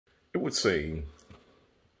It would seem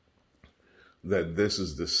that this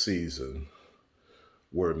is the season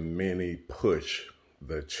where many push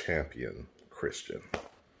the champion Christian.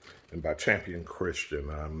 And by champion Christian,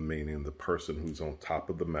 I'm meaning the person who's on top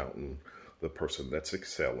of the mountain, the person that's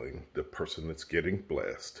excelling, the person that's getting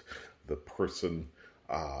blessed, the person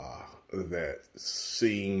that's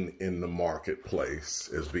seen in the marketplace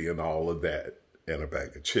as being all of that and a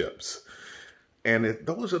bag of chips. And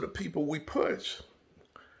those are the people we push.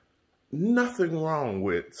 Nothing wrong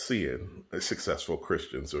with seeing successful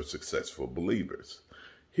Christians or successful believers.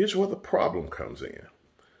 Here's where the problem comes in.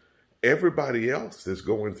 Everybody else is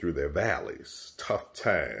going through their valleys, tough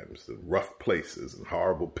times, and rough places, and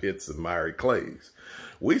horrible pits and miry clays.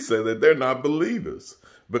 We say that they're not believers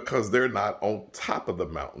because they're not on top of the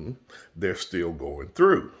mountain. They're still going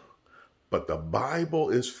through. But the Bible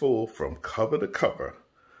is full from cover to cover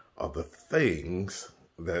of the things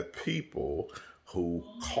that people who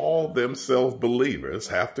call themselves believers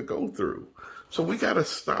have to go through. So we got to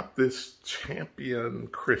stop this champion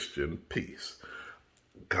Christian piece.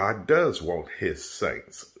 God does want his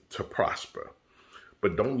saints to prosper,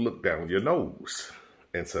 but don't look down your nose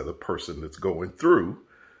and say the person that's going through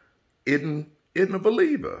isn't a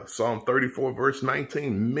believer. Psalm 34 verse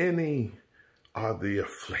 19, many are the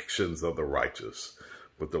afflictions of the righteous,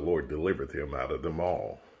 but the Lord delivered him out of them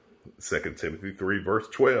all. 2 Timothy 3 verse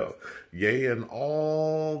 12, yea, and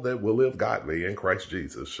all that will live godly in Christ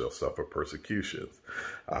Jesus shall suffer persecutions.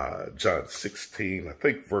 John 16, I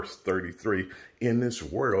think verse 33, in this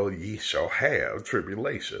world ye shall have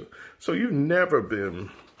tribulation. So you've never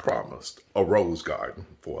been promised a rose garden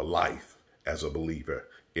for a life as a believer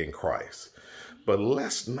in Christ. But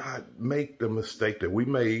let's not make the mistake that we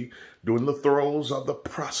made during the throes of the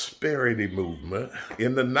prosperity movement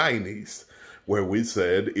in the 90s, where we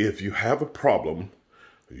said, if you have a problem,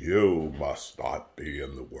 you must not be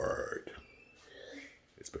in the Word.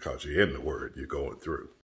 It's because you're in the Word you're going through.